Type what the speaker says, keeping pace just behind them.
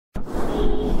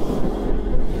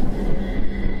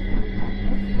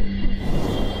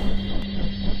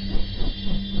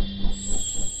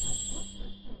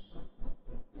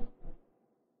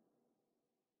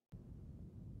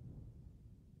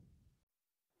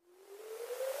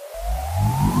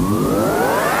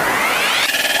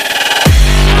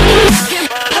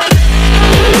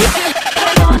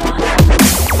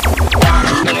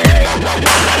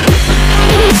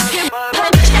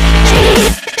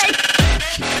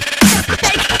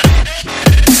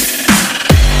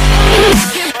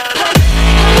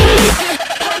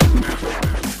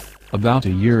About a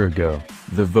year ago,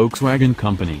 the Volkswagen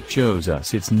company shows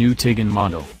us its new Tiguan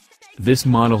model. This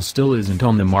model still isn't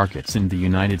on the markets in the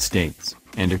United States,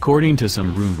 and according to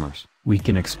some rumors, we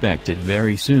can expect it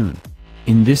very soon.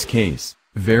 In this case,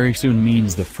 very soon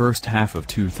means the first half of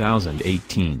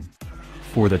 2018.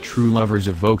 For the true lovers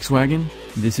of Volkswagen,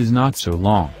 this is not so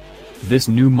long. This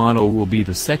new model will be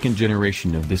the second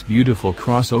generation of this beautiful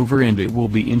crossover, and it will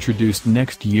be introduced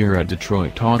next year at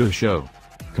Detroit Auto Show.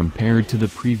 Compared to the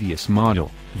previous model,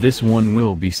 this one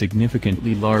will be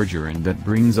significantly larger, and that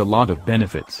brings a lot of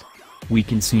benefits. We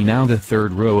can see now the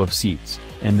third row of seats,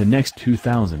 and the next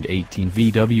 2018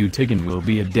 VW Tiguan will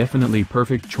be a definitely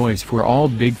perfect choice for all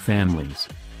big families.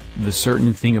 The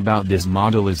certain thing about this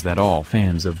model is that all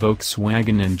fans of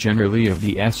Volkswagen and generally of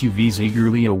the SUVs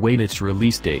eagerly await its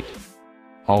release date.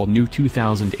 All new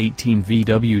 2018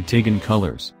 VW Tiguan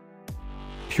colors: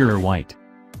 pure white,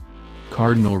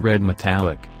 cardinal red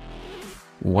metallic,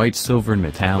 white silver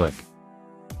metallic,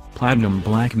 platinum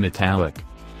black metallic,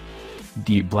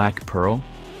 deep black pearl,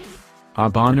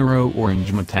 habanero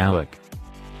orange metallic,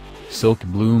 silk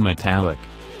blue metallic,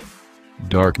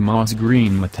 dark moss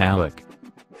green metallic.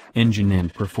 Engine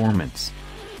and performance.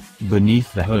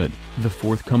 Beneath the hood, the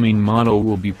forthcoming model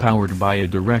will be powered by a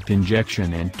direct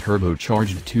injection and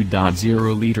turbocharged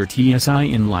 2.0-liter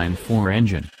TSI inline-4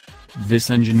 engine. This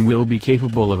engine will be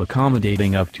capable of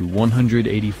accommodating up to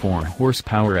 184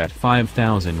 horsepower at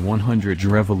 5,100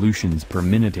 revolutions per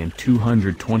minute and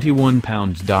 221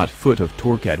 pounds-foot of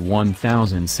torque at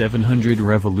 1,700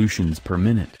 revolutions per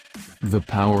minute. The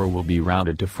power will be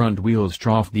routed to front wheels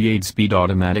through the 8-speed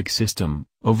automatic system,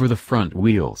 over the front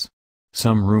wheels.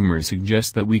 Some rumors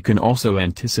suggest that we can also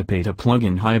anticipate a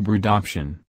plug-in hybrid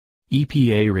option.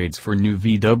 EPA rates for new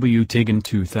VW Tiguan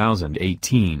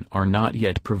 2018 are not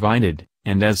yet provided,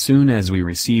 and as soon as we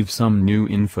receive some new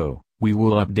info, we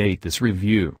will update this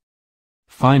review.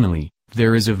 Finally,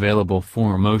 there is available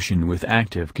 4Motion with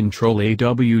active control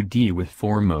AWD with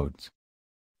 4 modes.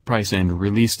 Price and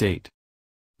release date.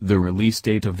 The release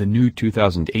date of the new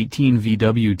 2018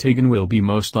 VW Tiguan will be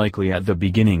most likely at the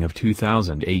beginning of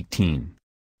 2018.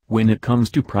 When it comes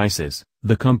to prices,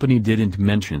 the company didn't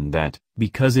mention that,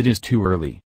 because it is too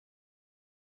early.